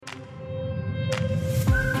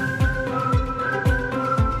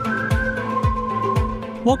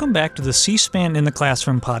Welcome back to the C-SPAN in the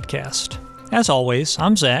Classroom podcast. As always,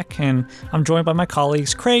 I'm Zach, and I'm joined by my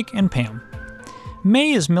colleagues Craig and Pam.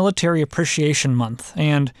 May is Military Appreciation Month,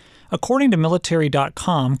 and according to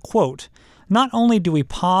military.com, quote, not only do we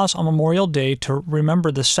pause on Memorial Day to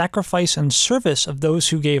remember the sacrifice and service of those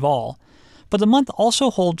who gave all, but the month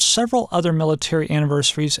also holds several other military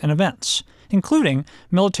anniversaries and events, including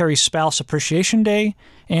Military Spouse Appreciation Day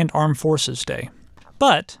and Armed Forces Day.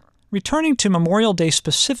 But, returning to Memorial Day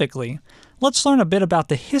specifically, let's learn a bit about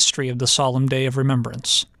the history of the solemn day of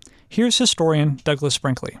remembrance. Here's historian Douglas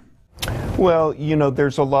Brinkley. Well,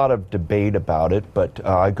 there's a lot of debate about it, but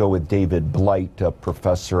I go with David Blight, a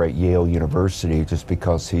professor at Yale University, just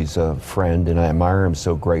because he's a friend and I admire him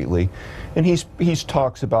so greatly. And he's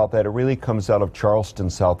talks about that. It really comes out of Charleston,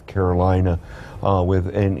 South Carolina,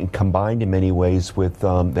 and combined in many ways with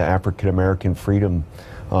the African American freedom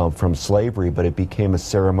from slavery, but it became a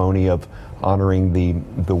ceremony of honoring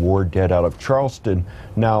the war dead out of Charleston.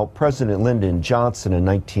 Now, President Lyndon Johnson in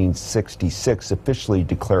 1966 officially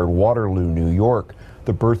declared Waterloo, New York,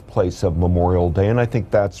 the birthplace of Memorial Day, and I think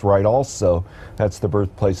that's right also. That's the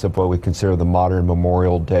birthplace of what we consider the modern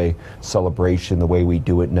Memorial Day celebration, the way we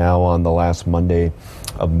do it now on the last Monday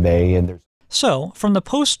of May. So, from the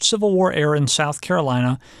post-Civil War era in South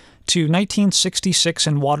Carolina to 1966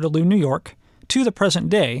 in Waterloo, New York, to the present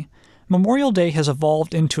day, Memorial Day has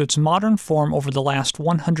evolved into its modern form over the last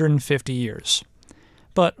 150 years.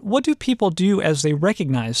 But what do people do as they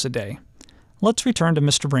recognize the day? Let's return to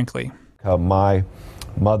Mr. Brinkley. My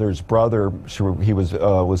mother's brother, he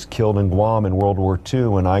was killed in Guam in World War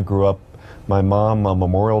II, and I grew up. My mom,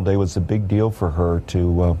 Memorial Day was a big deal for her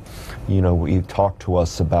to, talk to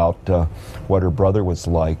us about what her brother was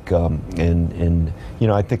like.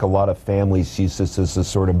 I think a lot of families use this as a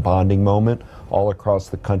sort of bonding moment. All across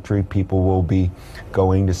the country, people will be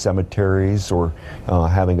going to cemeteries or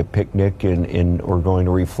having a picnic or going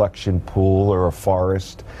to a reflection pool or a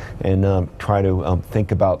forest and try to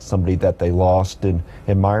think about somebody that they lost and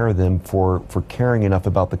admire them for caring enough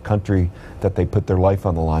about the country that they put their life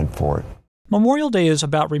on the line for it. Memorial Day is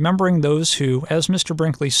about remembering those who, as Mr.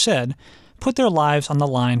 Brinkley said, put their lives on the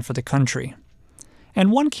line for the country.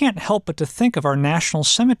 And one can't help but to think of our national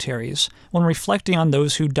cemeteries when reflecting on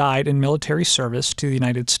those who died in military service to the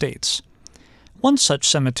United States. One such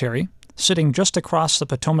cemetery, sitting just across the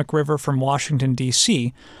Potomac River from Washington,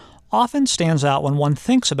 D.C., often stands out when one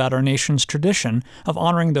thinks about our nation's tradition of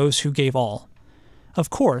honoring those who gave all. Of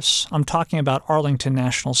course, I'm talking about Arlington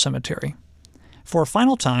National Cemetery. For a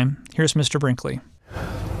final time, here's Mr. Brinkley.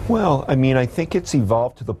 Well, I think it's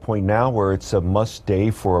evolved to the point now where it's a must day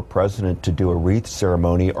for a president to do a wreath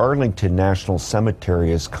ceremony. Arlington National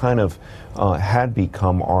Cemetery is kind of had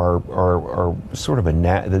become our sort of the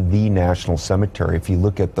national cemetery. If you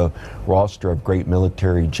look at the roster of great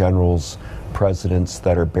military generals, presidents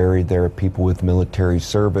that are buried there, people with military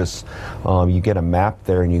service, you get a map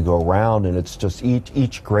there and you go around, and it's just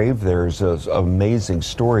each grave there is an amazing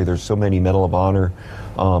story. There's so many Medal of Honor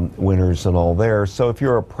winners and all there. So if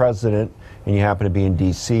you're a president and you happen to be in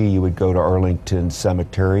D.C., you would go to Arlington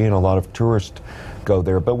Cemetery, and a lot of tourists go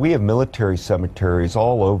there. But we have military cemeteries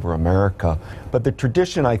all over America. But the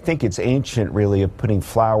tradition, I think it's ancient really, of putting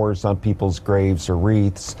flowers on people's graves or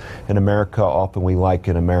wreaths. In America, often we like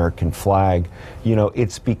an American flag.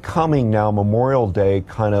 It's becoming now Memorial Day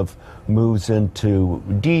kind of moves into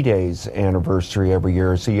D-Day's anniversary every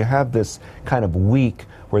year. So you have this kind of week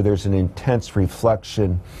where there's an intense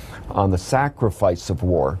reflection on the sacrifice of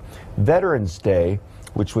war. Veterans Day,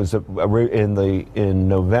 which was in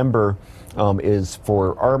November, is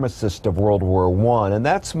for armistice of World War I, and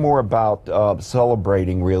that's more about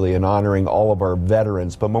celebrating really and honoring all of our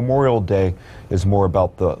veterans, but Memorial Day is more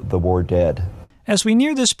about the war dead. As we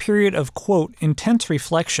near this period of, quote, intense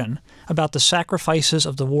reflection about the sacrifices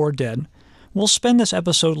of the war dead, we'll spend this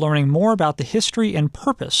episode learning more about the history and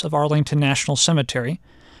purpose of Arlington National Cemetery,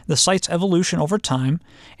 the site's evolution over time,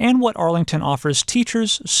 and what Arlington offers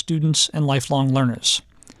teachers, students, and lifelong learners.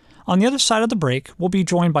 On the other side of the break, we'll be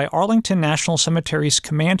joined by Arlington National Cemetery's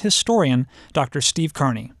command historian, Dr. Steve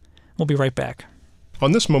Carney. We'll be right back.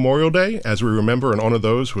 On this Memorial Day, as we remember and honor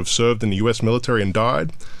those who have served in the U.S. military and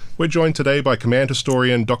died, we're joined today by command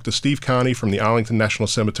historian Dr. Steve Carney from the Arlington National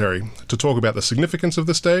Cemetery to talk about the significance of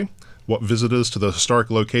this day, what visitors to the historic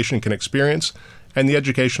location can experience, and the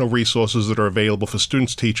educational resources that are available for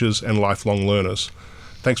students, teachers, and lifelong learners.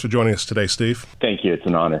 Thanks for joining us today, Steve. Thank you. It's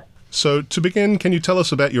an honor. So, to begin, can you tell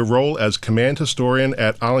us about your role as command historian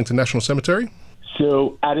at Arlington National Cemetery?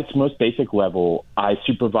 So, at its most basic level, I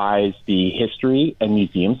supervise the history and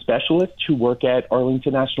museum specialists who work at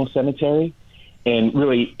Arlington National Cemetery. and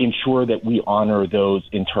really ensure that we honor those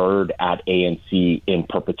interred at ANC in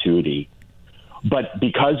perpetuity. But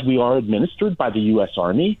because we are administered by the U.S.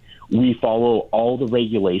 Army, we follow all the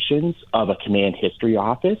regulations of a command history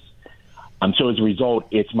office. So as a result,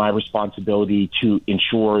 it's my responsibility to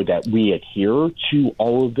ensure that we adhere to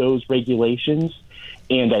all of those regulations.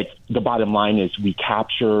 And that the bottom line is we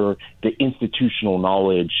capture the institutional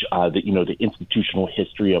knowledge, the institutional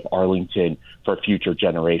history of Arlington for future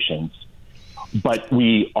generations. But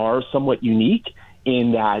we are somewhat unique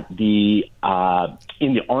in that in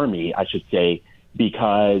the Army, I should say,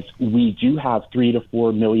 because we do have 3 to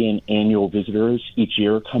 4 million annual visitors each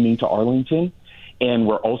year coming to Arlington. And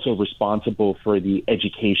we're also responsible for the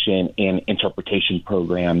education and interpretation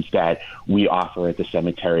programs that we offer at the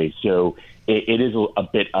cemetery. So it is a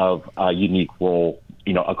bit of a unique role,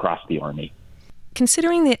 across the Army.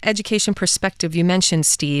 Considering the education perspective you mentioned,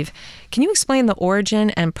 Steve, can you explain the origin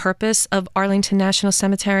and purpose of Arlington National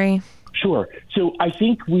Cemetery? Sure. So I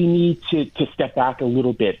think we need to step back a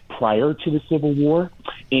little bit prior to the Civil War.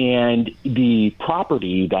 And the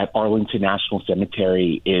property that Arlington National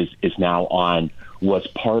Cemetery is now on was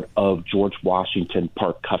part of George Washington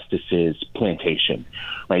Parke Custis's plantation,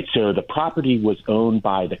 right? So the property was owned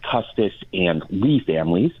by the Custis and Lee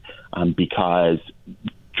families because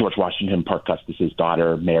George Washington Parke Custis's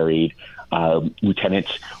daughter married Lieutenant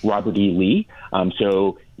Robert E. Lee.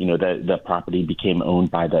 So the property became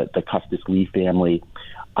owned by the Custis Lee family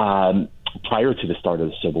prior to the start of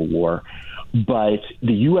the Civil War. But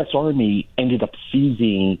the U.S. Army ended up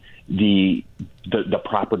seizing the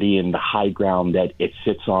property and the high ground that it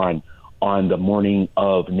sits on the morning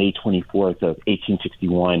of May 24th of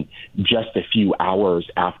 1861, just a few hours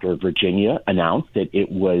after Virginia announced that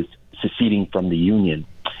it was seceding from the Union.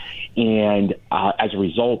 And as a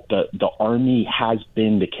result, the Army has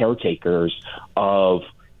been the caretakers of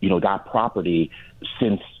that property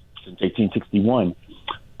since 1861.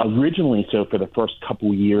 Originally, so for the first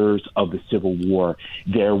couple years of the Civil War,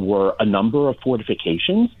 there were a number of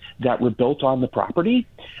fortifications that were built on the property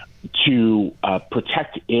to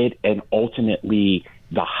protect it and ultimately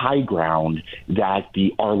the high ground that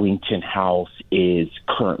the Arlington House is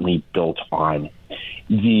currently built on.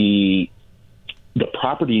 The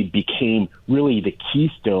property became really the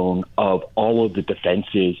keystone of all of the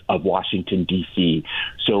defenses of Washington, D.C.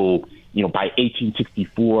 So, by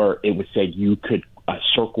 1864, it was said you could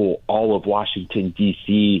circle all of Washington,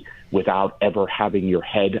 D.C. without ever having your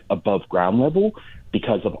head above ground level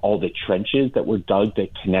because of all the trenches that were dug that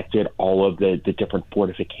connected all of the different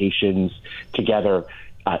fortifications together,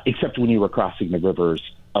 except when you were crossing the rivers,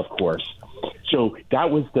 of course. So that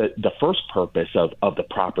was the first purpose of the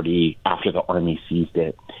property after the Army seized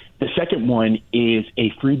it. The second one is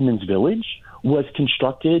a freedmen's village was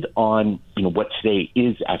constructed on what today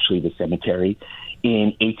is actually the cemetery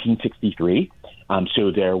in 1863.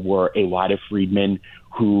 So there were a lot of freedmen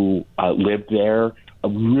who lived there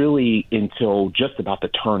really until just about the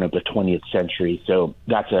turn of the 20th century. So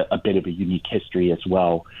that's a bit of a unique history as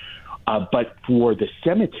well. But for the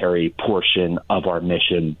cemetery portion of our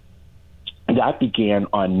mission, that began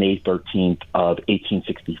on May 13th of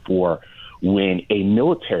 1864 when a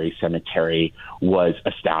military cemetery was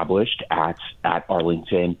established at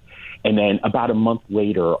Arlington. And then about a month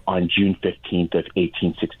later, on June 15th of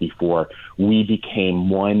 1864, we became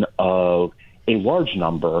one of a large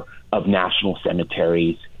number of national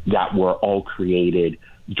cemeteries that were all created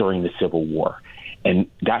during the Civil War. And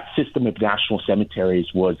that system of national cemeteries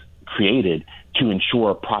was created to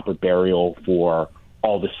ensure proper burial for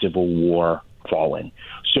all the Civil War fallen.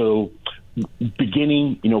 So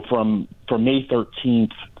beginning, from May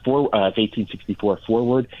 13th of 1864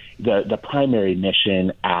 forward, the primary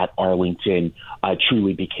mission at Arlington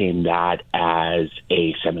truly became that as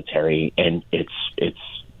a cemetery, and it's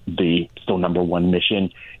the still number one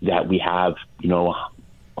mission that we have,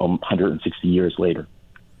 160 years later.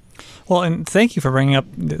 Well, and thank you for bringing up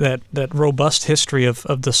that robust history of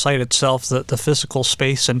the site itself, the physical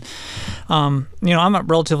space. And, I'm a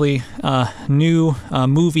relatively new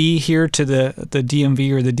movie here to the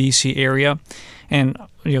DMV or the DC area. And,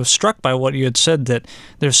 struck by what you had said, that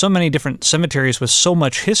there's so many different cemeteries with so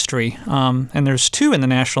much history. And there's two in the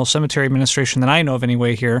National Cemetery Administration that I know of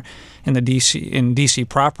anyway here in DC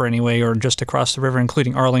proper anyway, or just across the river,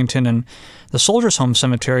 including Arlington and the Soldiers' Home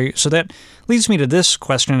Cemetery. So that leads me to this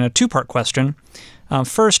question, a two-part question.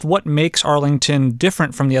 First, what makes Arlington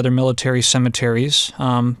different from the other military cemeteries,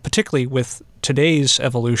 particularly with today's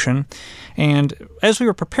evolution? And as we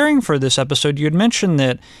were preparing for this episode, you had mentioned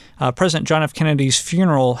that President John F. Kennedy's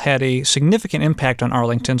funeral had a significant impact on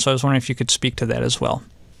Arlington, so I was wondering if you could speak to that as well.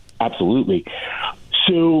 Absolutely.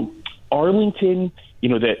 So Arlington,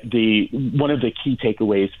 the one of the key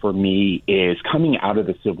takeaways for me is coming out of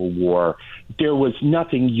the Civil War, there was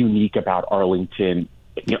nothing unique about Arlington,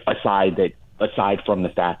 aside from the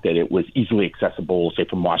fact that it was easily accessible, say,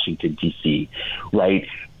 from Washington, D.C., right?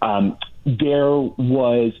 There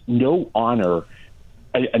was no honor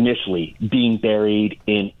initially being buried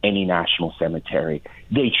in any national cemetery.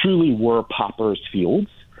 They truly were paupers' fields.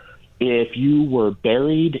 If you were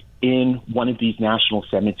buried in one of these national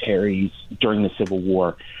cemeteries during the Civil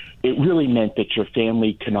War, it really meant that your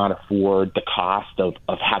family could not afford the cost of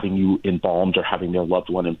having you embalmed or having their loved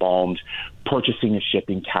one embalmed, purchasing a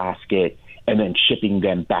shipping casket, and then shipping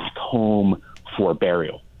them back home for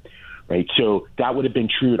burial. Right. So that would have been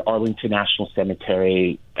true at Arlington National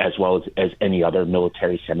Cemetery as well as any other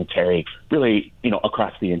military cemetery, really,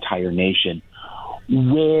 across the entire nation.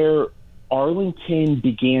 Where Arlington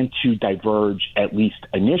began to diverge, at least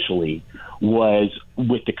initially, was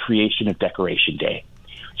with the creation of Decoration Day.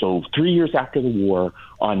 So 3 years after the war,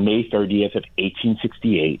 on May 30th of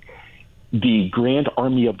 1868, the Grand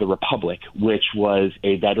Army of the Republic, which was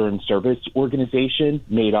a veteran service organization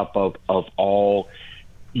made up of all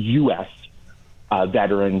U.S.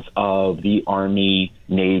 Veterans of the Army,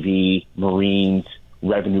 Navy, Marines,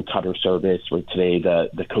 Revenue Cutter Service, or today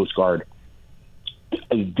the Coast Guard,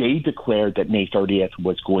 they declared that May 30th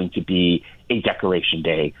was going to be a Decoration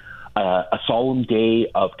Day, a solemn day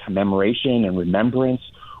of commemoration and remembrance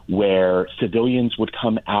where civilians would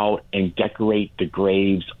come out and decorate the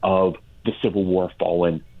graves of the Civil War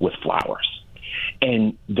fallen with flowers.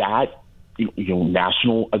 And that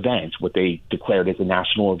national event, what they declared as a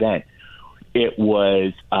national event, it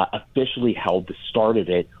was officially held. The start of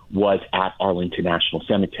it was at Arlington National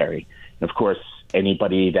Cemetery. And of course,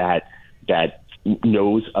 anybody that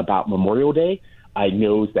knows about Memorial Day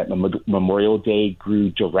knows that Memorial Day grew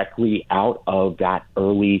directly out of that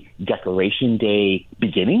early Decoration Day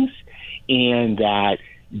beginnings, and that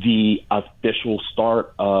the official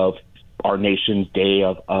start of our nation's Day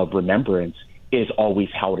of Remembrance is always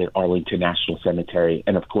held at Arlington National Cemetery.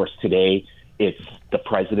 And of course, today it's the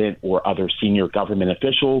president or other senior government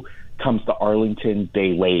official comes to Arlington,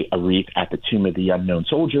 they lay a wreath at the Tomb of the Unknown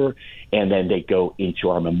Soldier, and then they go into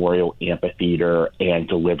our Memorial Amphitheater and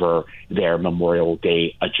deliver their Memorial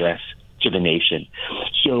Day address to the nation.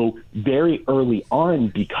 So very early on,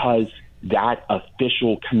 because that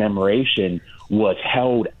official commemoration was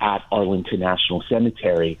held at Arlington National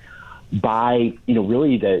Cemetery, by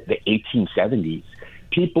really the 1870s,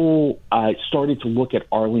 people started to look at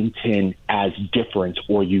Arlington as different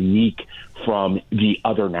or unique from the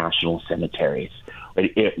other national cemeteries.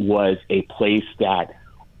 Right? It was a place that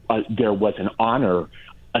there was an honor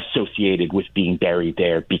associated with being buried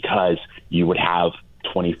there, because you would have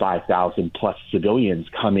 25,000 plus civilians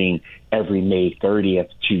coming every May 30th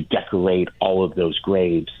to decorate all of those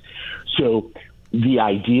graves. So the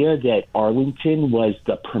idea that Arlington was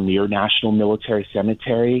the premier national military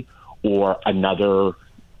cemetery, or another,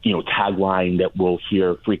 tagline that we'll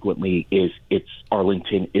hear frequently is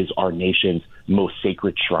Arlington is our nation's most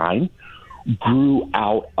sacred shrine, grew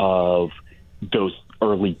out of those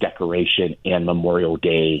early Decoration and Memorial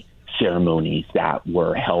Day ceremonies that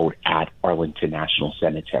were held at Arlington National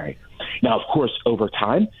Cemetery. Now, of course, over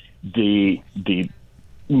time, the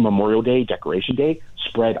Memorial Day, Decoration Day,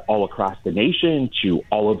 spread all across the nation to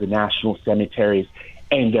all of the national cemeteries,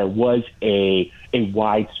 and there was a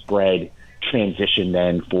widespread transition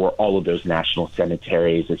then for all of those national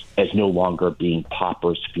cemeteries as no longer being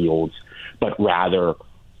paupers' fields, but rather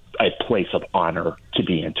a place of honor to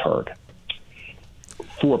be interred.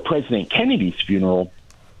 For President Kennedy's funeral,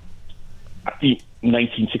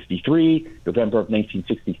 1963, November of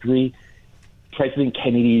 1963, President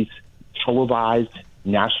Kennedy's televised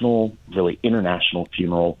national, really international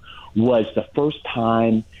funeral was the first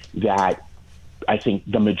time that I think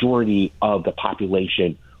the majority of the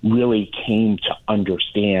population really came to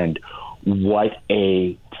understand what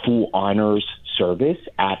a full honors service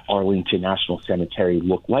at Arlington National Cemetery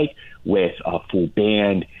looked like, with a full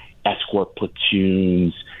band, escort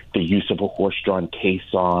platoons, the use of a horse-drawn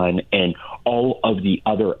caisson, and all of the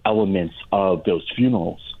other elements of those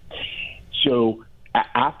funerals. So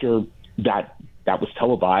after that was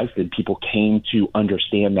televised and people came to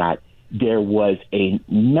understand that, there was a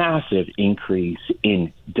massive increase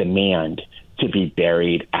in demand to be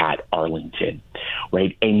buried at Arlington,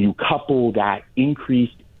 right? And you couple that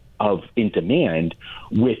increase in demand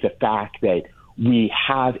with the fact that we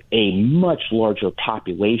have a much larger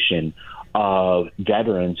population of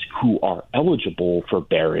veterans who are eligible for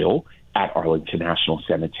burial at Arlington National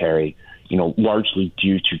Cemetery, largely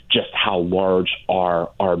due to just how large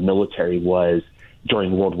our military was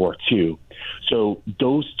during World War II. So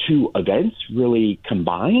those two events really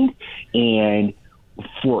combined and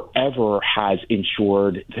forever has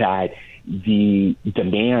ensured that the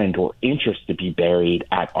demand or interest to be buried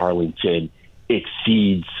at Arlington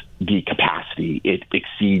exceeds the capacity. It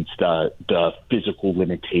exceeds the physical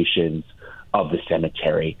limitations of the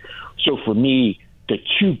cemetery. So for me, the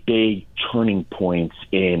two big turning points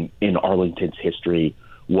in Arlington's history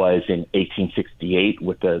was in 1868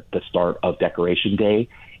 with the start of Decoration Day,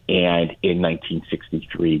 and in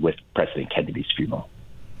 1963 with President Kennedy's funeral.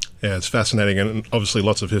 Yeah, it's fascinating, and obviously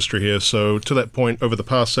lots of history here. So to that point, over the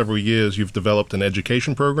past several years, you've developed an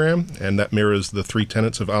education program, and that mirrors the three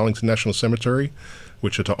tenets of Arlington National Cemetery,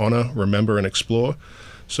 which are to honor, remember, and explore.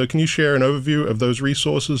 So can you share an overview of those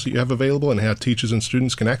resources that you have available and how teachers and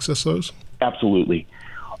students can access those? Absolutely.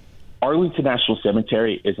 Arlington National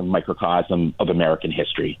Cemetery is a microcosm of American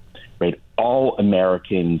history, right? All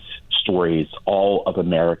Americans' stories, all of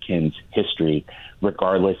Americans' history,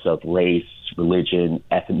 regardless of race, religion,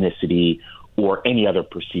 ethnicity, or any other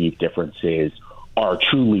perceived differences, are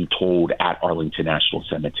truly told at Arlington National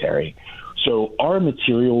Cemetery. So our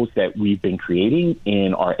materials that we've been creating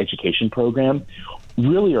in our education program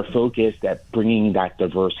really are focused at bringing that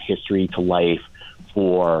diverse history to life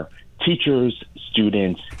for teachers,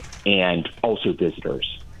 students, and also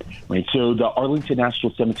visitors. Right? So the Arlington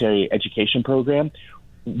National Cemetery education program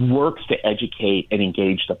works to educate and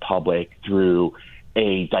engage the public through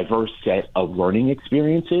a diverse set of learning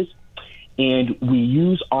experiences. And we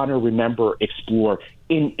use honor, remember, explore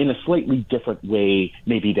in a slightly different way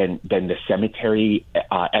maybe than the cemetery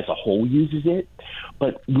as a whole uses it.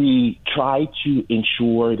 But we try to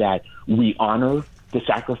ensure that we honor the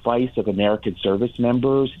sacrifice of American service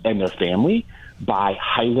members and their family by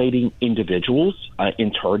highlighting individuals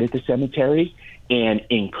interred at the cemetery and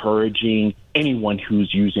encouraging anyone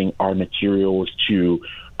who's using our materials to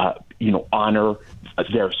honor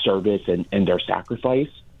their service and their sacrifice.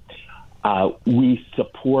 We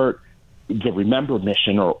support the Remember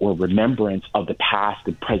mission or remembrance of the past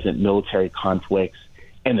and present military conflicts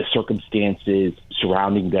and the circumstances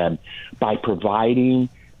surrounding them by providing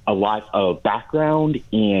a lot of background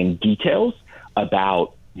and details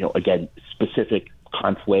about, again, specific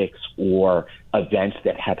conflicts or events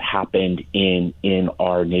that have happened in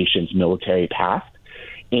our nation's military past,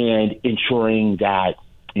 and ensuring that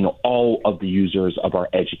all of the users of our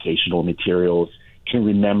educational materials can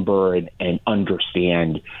remember and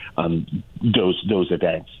understand those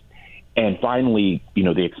events. And finally,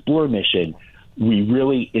 the Explore mission, we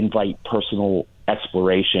really invite personal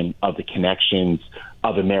exploration of the connections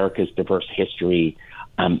of America's diverse history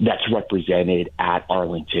that's represented at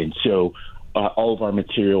Arlington. So all of our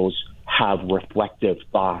materials have reflective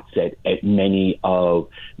thoughts at many of,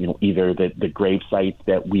 either the grave sites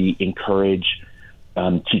that we encourage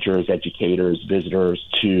teachers, educators, visitors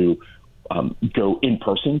to go in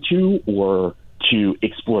person to, or to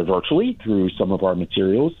explore virtually through some of our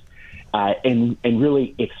materials, and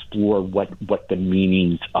really explore what the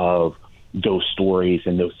meanings of those stories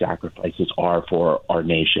and those sacrifices are for our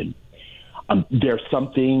nation. There's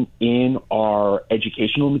something in our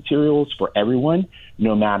educational materials for everyone,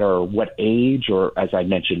 no matter what age, or as I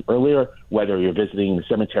mentioned earlier, whether you're visiting the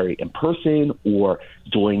cemetery in person or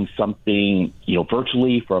doing something,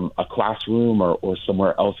 virtually from a classroom or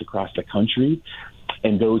somewhere else across the country.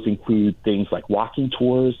 And those include things like walking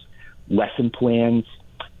tours, lesson plans,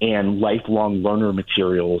 and lifelong learner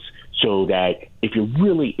materials, so that if you're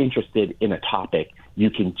really interested in a topic, you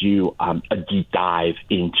can do a deep dive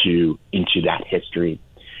into that history.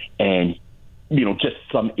 And, just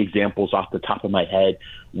some examples off the top of my head,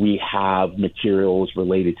 we have materials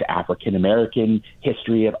related to African American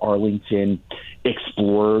history at Arlington,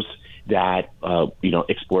 explorers that,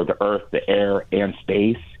 explore the earth, the air, and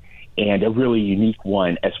space, and a really unique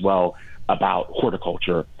one as well about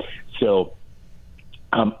horticulture. So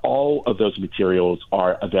all of those materials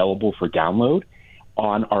are available for download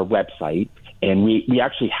on our website. And we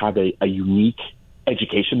actually have a unique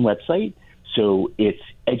education website. So it's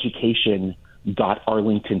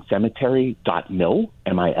education.arlingtoncemetery.mil,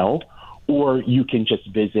 M-I-L, or you can just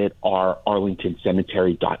visit our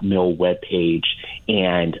arlingtoncemetery.mil webpage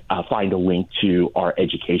and find a link to our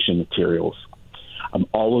education materials.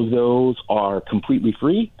 All of those are completely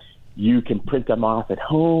free. You can print them off at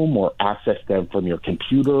home or access them from your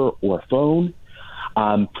computer or phone.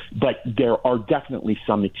 But there are definitely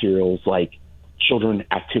some materials like children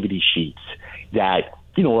activity sheets that,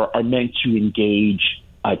 are meant to engage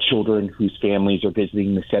children whose families are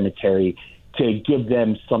visiting the cemetery, to give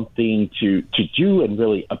them something to do and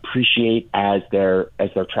really appreciate as they're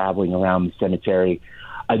traveling around the cemetery.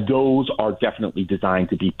 those are definitely designed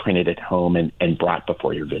to be printed at home and brought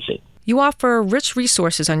before your visit. You offer rich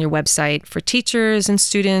resources on your website for teachers and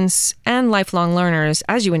students and lifelong learners,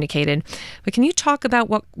 as you indicated. But can you talk about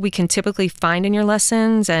what we can typically find in your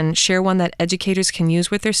lessons and share one that educators can use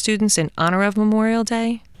with their students in honor of Memorial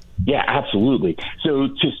Day? Yeah, absolutely. So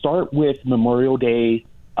to start with Memorial Day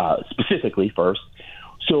specifically first,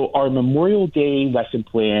 so our Memorial Day lesson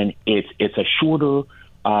plan, it's a shorter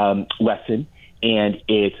lesson, and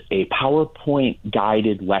it's a PowerPoint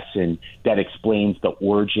guided lesson that explains the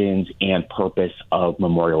origins and purpose of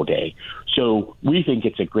Memorial Day. So we think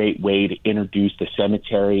it's a great way to introduce the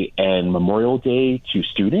cemetery and Memorial Day to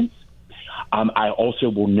students. I also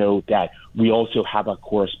will note that we also have a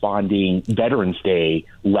corresponding Veterans Day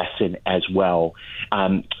lesson as well.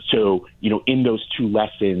 So, in those two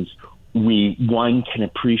lessons, one can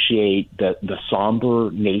appreciate the somber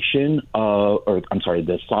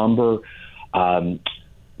the somber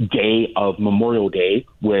day of Memorial Day,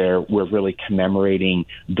 where we're really commemorating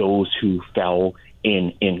those who fell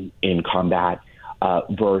in combat,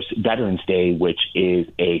 versus Veterans Day, which is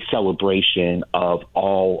a celebration of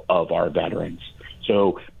all of our veterans.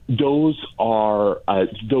 So those are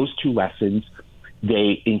those two lessons.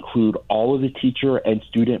 They include all of the teacher and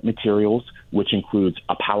student materials, which includes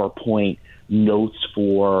a PowerPoint, notes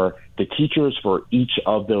for the teachers for each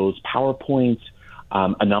of those PowerPoints,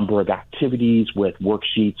 a number of activities with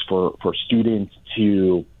worksheets for students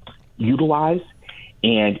to utilize.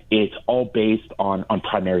 And it's all based on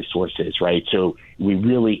primary sources, right? So we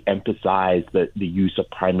really emphasize the use of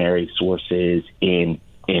primary sources in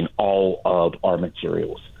all of our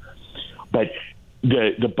materials. But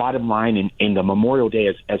the bottom line in the Memorial Day,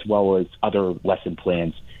 as well as other lesson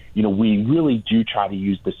plans, we really do try to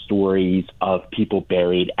use the stories of people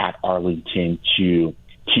buried at Arlington to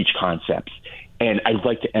teach concepts. And I'd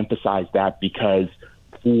like to emphasize that because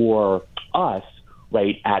for us,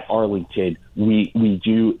 right, at Arlington, we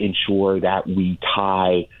do ensure that we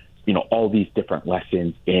tie, all these different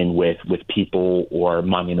lessons in with people or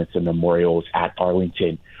monuments and memorials at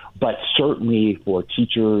Arlington. But certainly for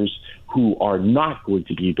teachers who are not going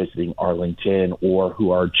to be visiting Arlington or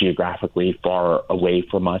who are geographically far away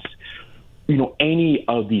from us, any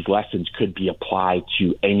of these lessons could be applied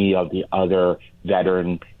to any of the other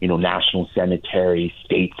veteran, national cemeteries,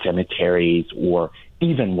 state cemeteries, or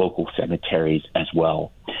even local cemeteries as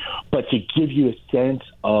well. But to give you a sense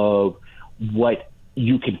of what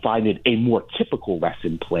you can find in a more typical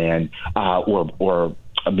lesson plan or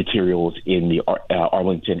materials in the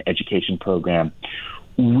Arlington education program,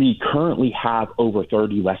 we currently have over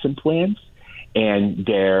 30 lesson plans, and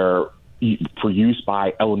they're for use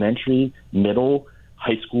by elementary, middle,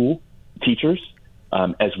 high school teachers,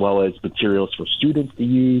 as well as materials for students to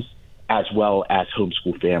use, as well as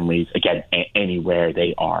homeschool families, again, anywhere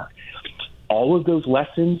they are. All of those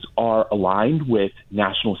lessons are aligned with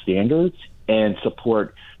national standards and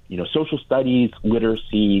support, social studies,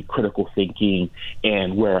 literacy, critical thinking,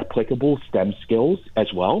 and where applicable, STEM skills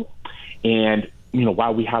as well. And,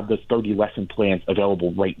 while we have those 30 lesson plans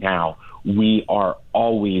available right now, we are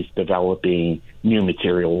always developing new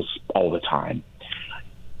materials all the time.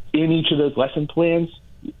 In each of those lesson plans,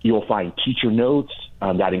 you'll find teacher notes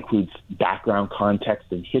that includes background, context,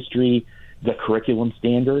 and history, the curriculum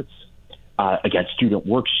standards, again, student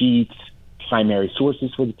worksheets, primary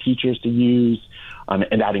sources for the teachers to use,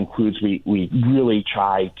 and that includes we really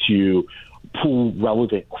try to pull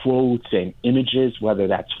relevant quotes and images, whether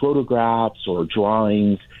that's photographs or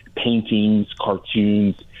drawings, paintings,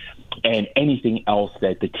 cartoons, and anything else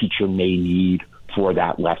that the teacher may need for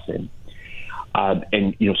that lesson.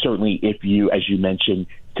 And certainly if you, as you mentioned,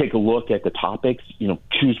 take a look at the topics,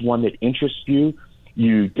 choose one that interests you.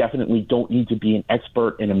 You definitely don't need to be an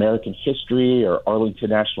expert in American history or Arlington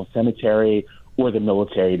National Cemetery or the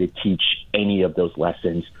military to teach any of those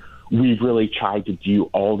lessons. We've really tried to do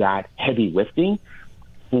all that heavy lifting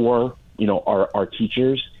for, our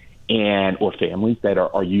teachers and or families that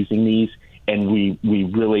are using these. And we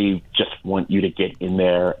really just want you to get in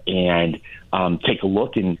there and take a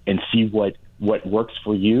look and see what works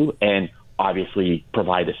for you, and obviously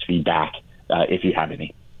provide us feedback if you have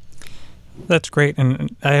any. That's great,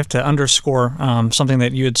 and I have to underscore something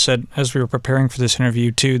that you had said as we were preparing for this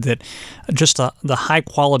interview too, that just the high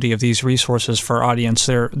quality of these resources for our audience,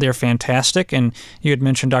 they're fantastic, and you had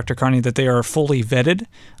mentioned, Dr. Carney, that they are fully vetted,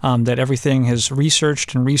 that everything has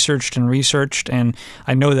researched, and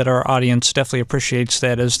I know that our audience definitely appreciates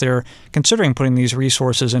that as they're considering putting these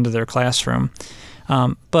resources into their classroom.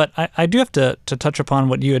 But I do have to touch upon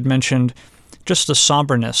what you had mentioned, just the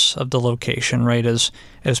somberness of the location, right? As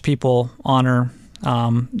people honor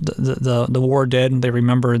the war dead. They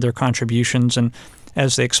remember their contributions, and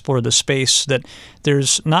as they explore the space, that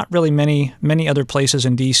there's not really many other places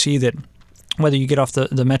in D.C. that, whether you get off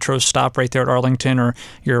the metro stop right there at Arlington, or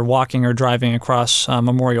you're walking or driving across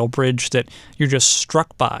Memorial Bridge, that you're just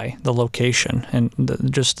struck by the location and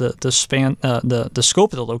the span, the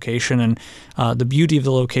scope of the location, and the beauty of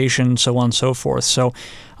the location, so on and so forth. So,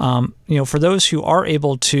 for those who are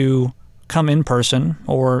able to come in person,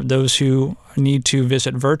 or those who need to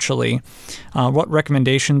visit virtually, what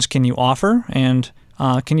recommendations can you offer? And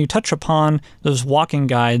can you touch upon those walking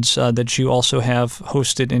guides that you also have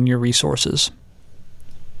hosted in your resources?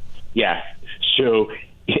 Yeah. So,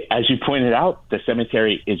 as you pointed out, the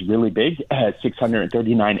cemetery is really big. It has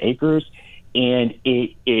 639 acres, and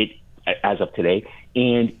it as of today,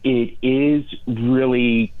 and it is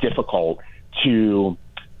really difficult to,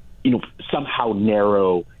 somehow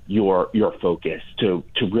narrow your focus to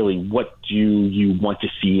really what do you want to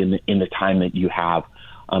see in the time that you have.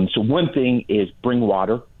 So one thing is bring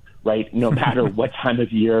water, right? No matter what time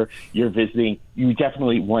of year you're visiting, you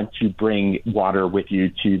definitely want to bring water with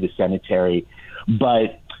you to the cemetery.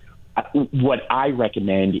 But what I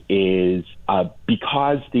recommend is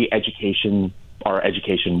because our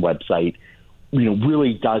education website,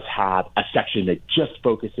 really does have a section that just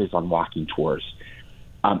focuses on walking tours.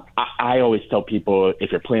 I always tell people,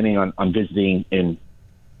 if you're planning on visiting in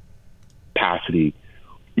Pasadena,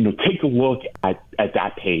 take a look at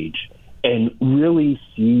that page and really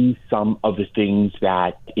see some of the things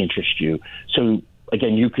that interest you. So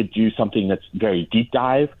again, you could do something that's very deep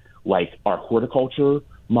dive, like our horticulture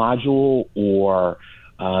module, or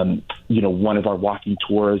one of our walking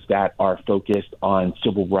tours that are focused on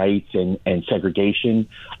civil rights and segregation,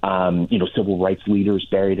 civil rights leaders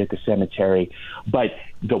buried at the cemetery. But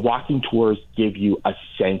the walking tours give you a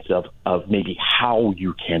sense of maybe how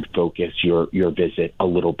you can focus your visit a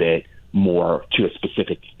little bit more to a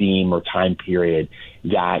specific theme or time period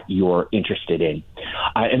that you're interested in.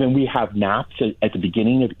 And then we have maps at the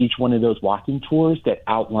beginning of each one of those walking tours that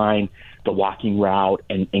outline the walking route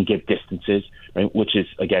and give distances, right, which is,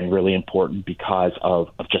 again, really important because of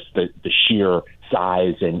just the sheer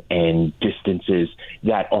size and distances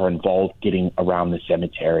that are involved getting around the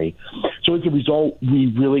cemetery. So as a result, we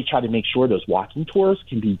really try to make sure those walking tours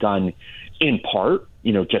can be done in part,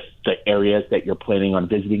 just the areas that you're planning on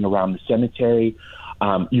visiting around the cemetery.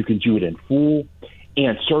 You can do it in full.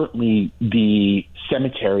 And certainly the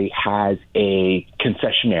cemetery has a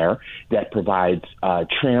concessionaire that provides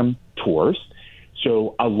tram tours.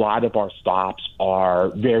 So a lot of our stops are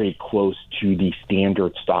very close to the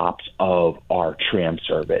standard stops of our tram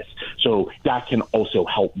service. So that can also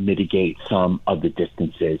help mitigate some of the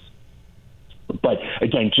distances. But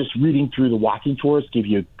again, just reading through the walking tours give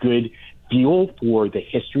you a good feel for the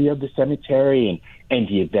history of the cemetery and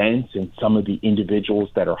the events and some of the individuals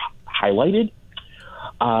that are highlighted.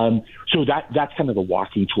 So that's kind of the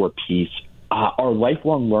walking tour piece. Our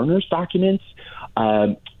lifelong learners documents,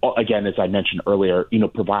 again, as I mentioned earlier,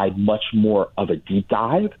 provide much more of a deep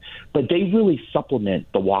dive, but they really supplement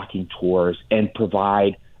the walking tours and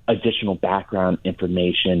provide additional background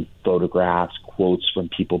information, photographs, quotes from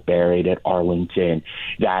people buried at Arlington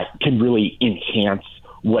that can really enhance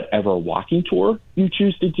whatever walking tour you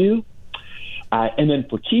choose to do. And then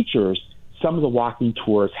for teachers, some of the walking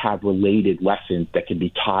tours have related lessons that can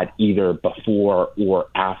be taught either before or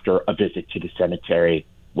after a visit to the cemetery,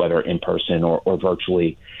 whether in person or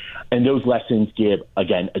virtually. And those lessons give,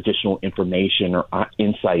 again, additional information or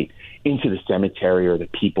insight into the cemetery or the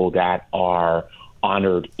people that are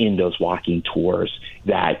honored in those walking tours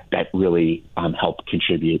that really help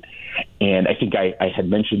contribute. And I think I had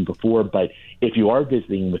mentioned before, but if you are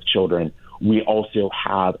visiting with children, we also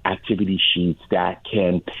have activity sheets that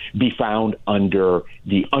can be found under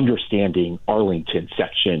the Understanding Arlington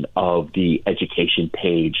section of the education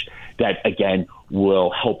page that, again,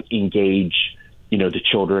 will help engage, the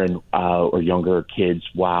children or younger kids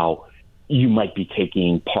while you might be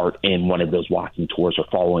taking part in one of those walking tours or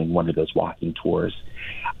following one of those walking tours.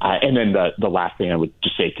 And then the last thing I would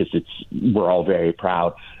just say, because we're all very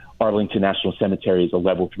proud, Arlington National Cemetery is a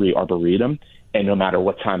level 3 arboretum. And no matter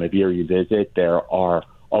what time of year you visit, there are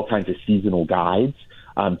all kinds of seasonal guides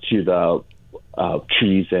to the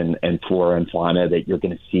trees and flora and fauna that you're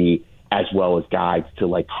going to see, as well as guides to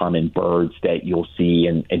like common birds that you'll see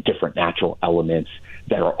and different natural elements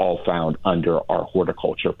that are all found under our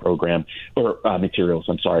horticulture program or materials.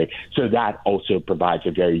 So that also provides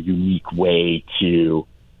a very unique way to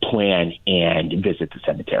plan and visit the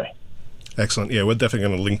cemetery. Excellent. Yeah, we're definitely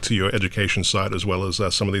going to link to your education site as well as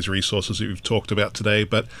some of these resources that we've talked about today.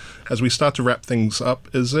 But as we start to wrap things up,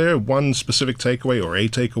 is there one specific takeaway or a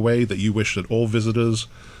takeaway that you wish that all visitors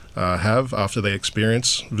have after they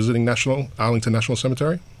experience visiting Arlington National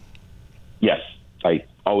Cemetery? Yes, I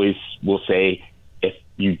always will say, if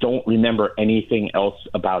you don't remember anything else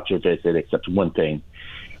about your visit except one thing,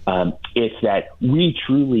 it's that we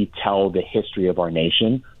truly tell the history of our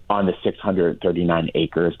nation on the 639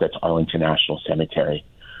 acres that's Arlington National Cemetery.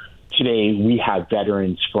 Today, we have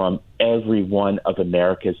veterans from every one of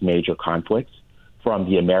America's major conflicts, from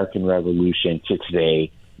the American Revolution to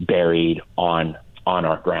today, buried on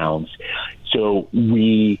our grounds. So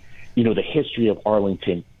the history of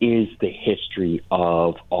Arlington is the history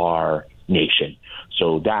of our nation.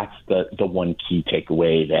 So that's the one key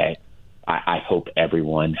takeaway that I hope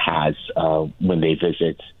everyone has when they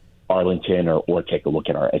visit Arlington or take a look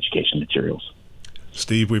at our education materials.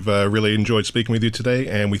 Steve, we've really enjoyed speaking with you today,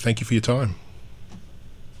 and we thank you for your time.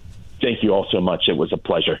 Thank you all so much. It was a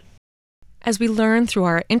pleasure. As we learned through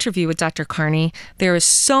our interview with Dr. Carney, there is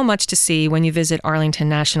so much to see when you visit Arlington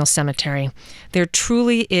National Cemetery. There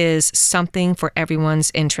truly is something for everyone's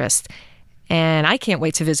interest, and I can't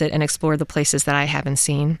wait to visit and explore the places that I haven't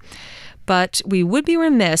seen. But we would be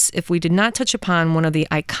remiss if we did not touch upon one of the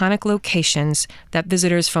iconic locations that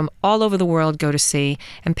visitors from all over the world go to see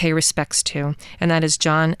and pay respects to, and that is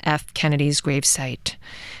John F. Kennedy's gravesite.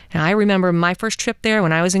 Now, I remember my first trip there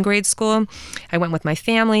when I was in grade school. I went with my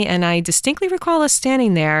family, and I distinctly recall us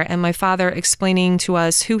standing there and my father explaining to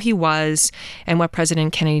us who he was and what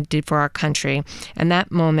President Kennedy did for our country, and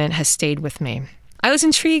that moment has stayed with me. I was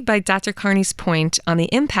intrigued by Dr. Carney's point on the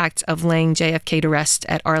impact of laying JFK to rest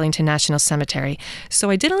at Arlington National Cemetery,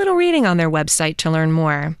 so I did a little reading on their website to learn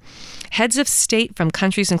more. Heads of state from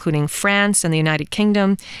countries including France and the United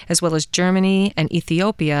Kingdom, as well as Germany and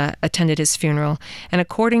Ethiopia, attended his funeral, and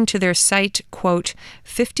according to their site, quote,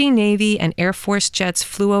 50 Navy and Air Force jets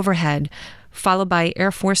flew overhead, followed by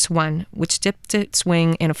Air Force One, which dipped its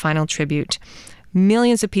wing in a final tribute.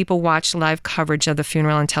 Millions of people watched live coverage of the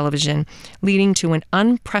funeral on television, leading to an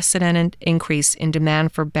unprecedented increase in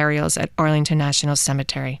demand for burials at Arlington National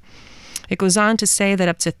Cemetery. It goes on to say that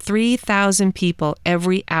up to 3,000 people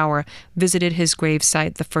every hour visited his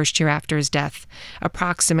gravesite the first year after his death.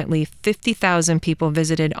 Approximately 50,000 people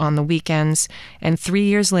visited on the weekends, and 3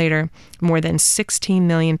 years later, more than 16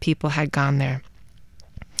 million people had gone there.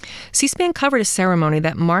 C-SPAN covered a ceremony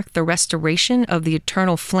that marked the restoration of the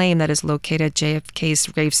eternal flame that is located at JFK's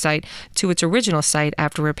gravesite to its original site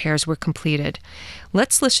after repairs were completed.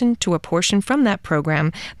 Let's listen to a portion from that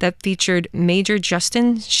program that featured Major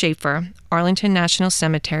Justin Schaefer, Arlington National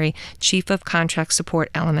Cemetery Chief of Contract Support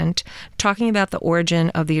Element, talking about the origin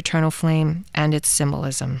of the eternal flame and its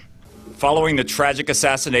symbolism. Following the tragic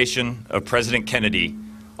assassination of President Kennedy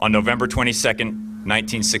on November 22,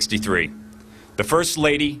 1963, the First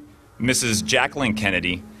Lady, Mrs. Jacqueline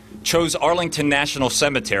Kennedy, chose Arlington National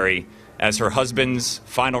Cemetery as her husband's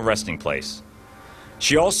final resting place.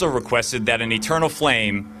 She also requested that an eternal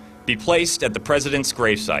flame be placed at the president's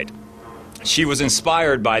gravesite. She was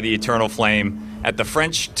inspired by the eternal flame at the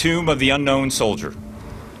French Tomb of the Unknown Soldier.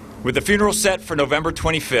 With the funeral set for November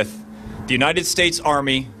 25th, the United States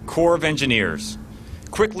Army Corps of Engineers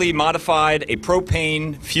quickly modified a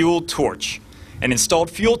propane-fueled torch and installed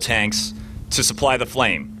fuel tanks to supply the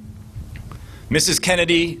flame. Mrs.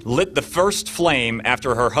 Kennedy lit the first flame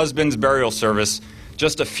after her husband's burial service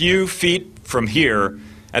just a few feet from here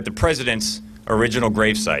at the president's original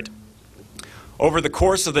gravesite. Over the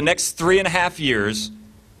course of the next 3.5 years,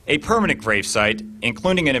 a permanent gravesite,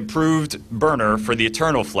 including an improved burner for the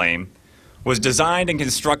eternal flame, was designed and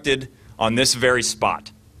constructed on this very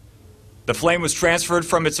spot. The flame was transferred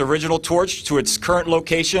from its original torch to its current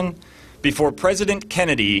location before President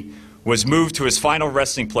Kennedy was moved to his final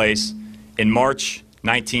resting place in March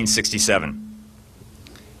 1967.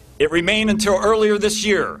 It remained until earlier this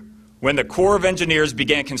year when the Corps of Engineers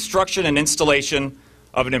began construction and installation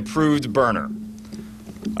of an improved burner.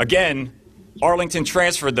 Again, Arlington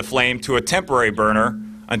transferred the flame to a temporary burner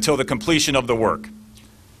until the completion of the work.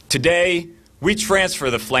 Today, we transfer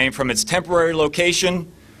the flame from its temporary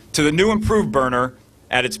location to the new improved burner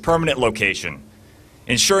at its permanent location,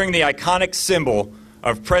 ensuring the iconic symbol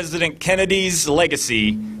of President Kennedy's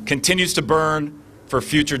legacy continues to burn for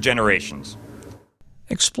future generations.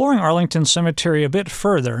 Exploring Arlington Cemetery a bit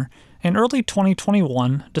further, in early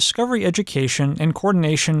 2021, Discovery Education, in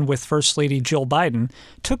coordination with First Lady Jill Biden,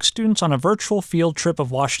 took students on a virtual field trip of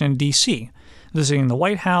Washington, D.C., visiting the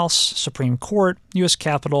White House, Supreme Court, U.S.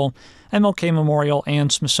 Capitol, MLK Memorial,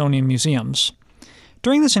 and Smithsonian museums.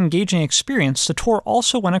 During this engaging experience, the tour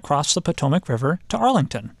also went across the Potomac River to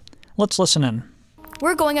Arlington. Let's listen in.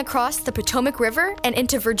 We're going across the Potomac River and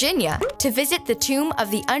into Virginia to visit the tomb of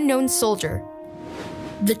the unknown soldier.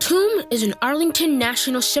 The tomb is in Arlington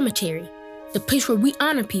National Cemetery, the place where we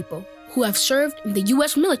honor people who have served in the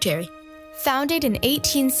U.S. military. Founded in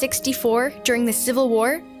 1864 during the Civil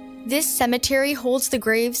War, this cemetery holds the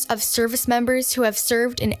graves of service members who have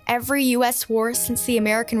served in every U.S. war since the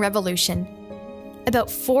American Revolution.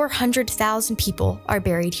 About 400,000 people are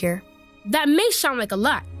buried here. That may sound like a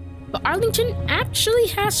lot, but Arlington actually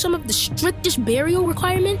has some of the strictest burial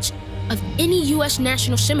requirements of any U.S.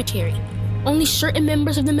 national cemetery. Only certain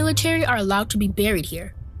members of the military are allowed to be buried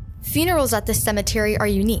here. Funerals at this cemetery are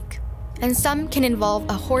unique, and some can involve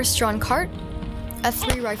a horse-drawn cart, a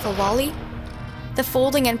 3-rifle volley, the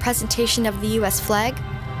folding and presentation of the U.S. flag,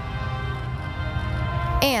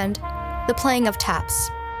 and the playing of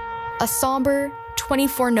taps, a somber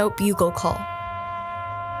 24-note bugle call.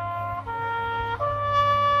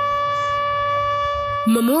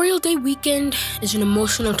 Memorial Day weekend is an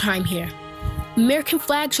emotional time here. American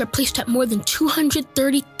flags are placed at more than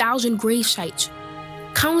 230,000 grave sites.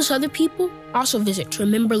 Countless other people also visit to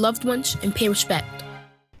remember loved ones and pay respect.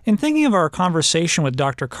 In thinking of our conversation with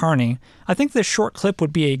Dr. Carney, I think this short clip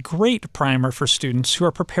would be a great primer for students who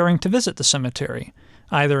are preparing to visit the cemetery,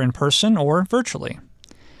 either in person or virtually.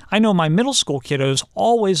 I know my middle school kiddos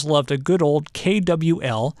always loved a good old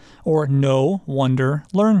KWL, or Know, Wonder,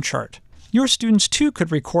 Learn chart. Your students too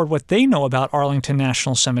could record what they know about Arlington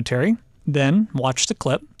National Cemetery, then watch the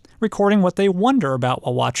clip, recording what they wonder about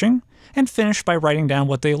while watching, and finish by writing down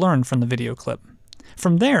what they learned from the video clip.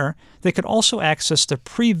 From there, they could also access the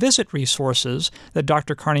pre-visit resources that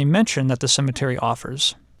Dr. Carney mentioned that the cemetery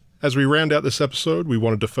offers. As we round out this episode, we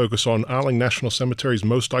wanted to focus on Arlington National Cemetery's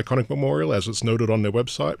most iconic memorial, as it's noted on their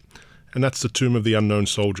website, and that's the Tomb of the Unknown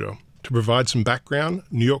Soldier. To provide some background,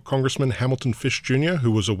 New York Congressman Hamilton Fish Jr.,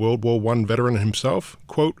 who was a World War I veteran himself,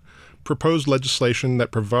 quote, proposed legislation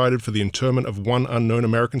that provided for the interment of one unknown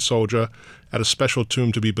American soldier at a special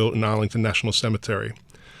tomb to be built in Arlington National Cemetery.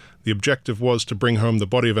 The objective was to bring home the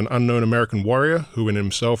body of an unknown American warrior who in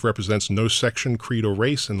himself represents no section, creed, or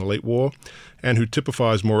race in the late war, and who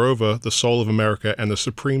typifies, moreover, the soul of America and the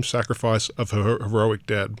supreme sacrifice of her heroic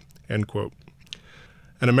dead, end quote.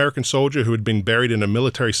 An American soldier who had been buried in a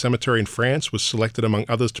military cemetery in France was selected among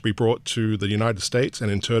others to be brought to the United States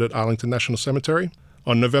and interred at Arlington National Cemetery.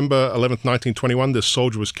 On November 11, 1921, this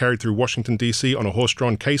soldier was carried through Washington, D.C. on a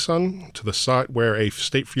horse-drawn caisson to the site where a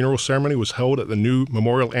state funeral ceremony was held at the new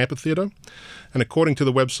Memorial Amphitheater. And according to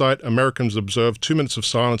the website, Americans observed 2 minutes of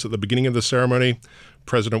silence at the beginning of the ceremony.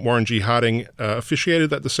 President Warren G. Harding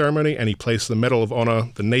officiated at the ceremony, and he placed the Medal of Honor,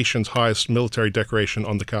 the nation's highest military decoration,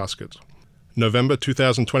 on the casket. November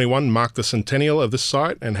 2021 marked the centennial of this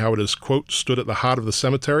site and how it has, quote, stood at the heart of the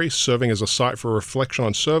cemetery, serving as a site for reflection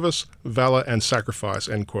on service, valor, and sacrifice,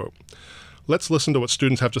 end quote. Let's listen to what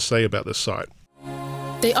students have to say about this site.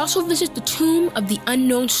 They also visit the Tomb of the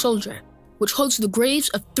Unknown Soldier, which holds the graves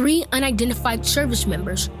of 3 unidentified service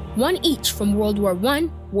members, one each from World War I,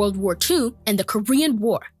 World War II, and the Korean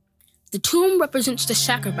War. The tomb represents the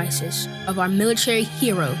sacrifices of our military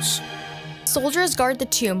heroes. Soldiers guard the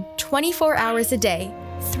tomb 24 hours a day,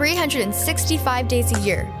 365 days a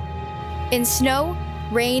year. In snow,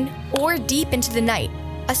 rain, or deep into the night,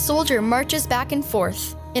 a soldier marches back and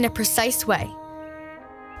forth in a precise way.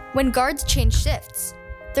 When guards change shifts,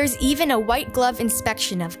 there's even a white glove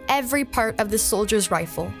inspection of every part of the soldier's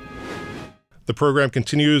rifle. The program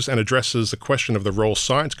continues and addresses the question of the role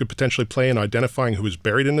science could potentially play in identifying who is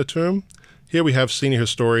buried in the tomb. Here we have senior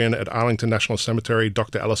historian at Arlington National Cemetery,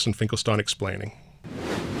 Dr. Allison Finkelstein, explaining.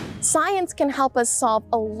 Science can help us solve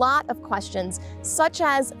a lot of questions, such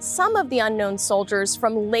as some of the unknown soldiers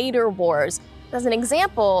from later wars. As an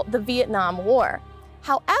example, the Vietnam War.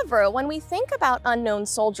 However, when we think about unknown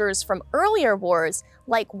soldiers from earlier wars,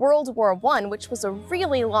 like World War I, which was a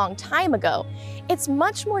really long time ago, it's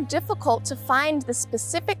much more difficult to find the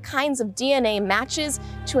specific kinds of DNA matches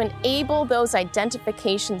to enable those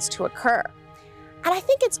identifications to occur. And I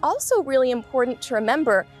think it's also really important to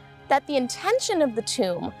remember that the intention of the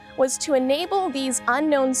tomb was to enable these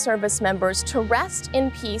unknown service members to rest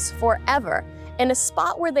in peace forever, in a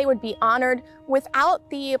spot where they would be honored without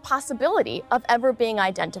the possibility of ever being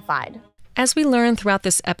identified. As we learned throughout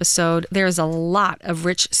this episode, there is a lot of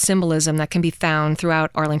rich symbolism that can be found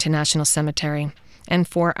throughout Arlington National Cemetery. And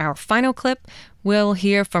for our final clip, we'll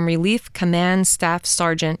hear from Relief Command Staff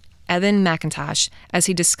Sergeant Evan McIntosh as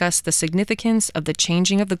he discussed the significance of the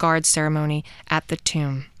changing of the guard ceremony at the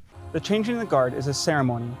tomb. The changing of the guard is a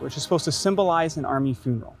ceremony which is supposed to symbolize an army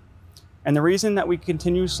funeral. And the reason that we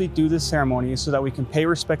continuously do this ceremony is so that we can pay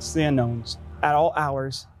respects to the unknowns at all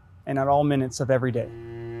hours and at all minutes of every day.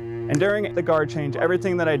 And during the guard change,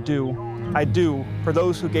 everything that I do for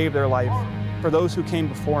those who gave their life, for those who came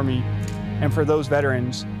before me, and for those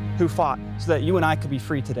veterans who fought so that you and I could be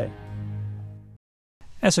free today.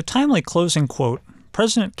 As a timely closing quote,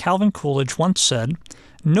 President Calvin Coolidge once said,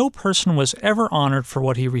 "No person was ever honored for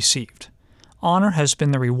what he received. Honor has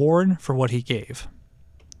been the reward for what he gave."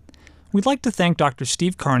 We'd like to thank Dr.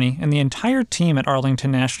 Steve Carney and the entire team at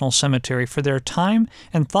Arlington National Cemetery for their time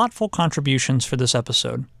and thoughtful contributions for this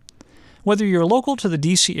episode. Whether you're local to the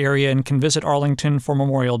D.C. area and can visit Arlington for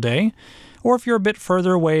Memorial Day, or if you're a bit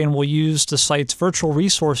further away and will use the site's virtual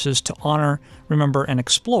resources to honor, remember, and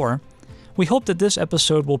explore, we hope that this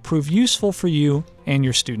episode will prove useful for you and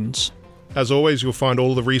your students. As always, you'll find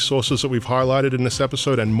all the resources that we've highlighted in this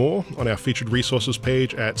episode and more on our featured resources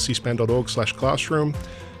page at cspan.org/classroom.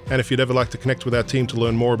 And if you'd ever like to connect with our team to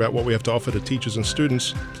learn more about what we have to offer to teachers and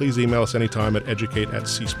students, please email us anytime at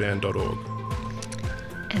educate@cspan.org.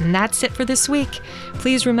 And that's it for this week.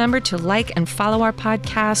 Please remember to like and follow our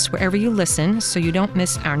podcast wherever you listen so you don't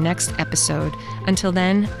miss our next episode. Until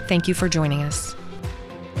then, thank you for joining us.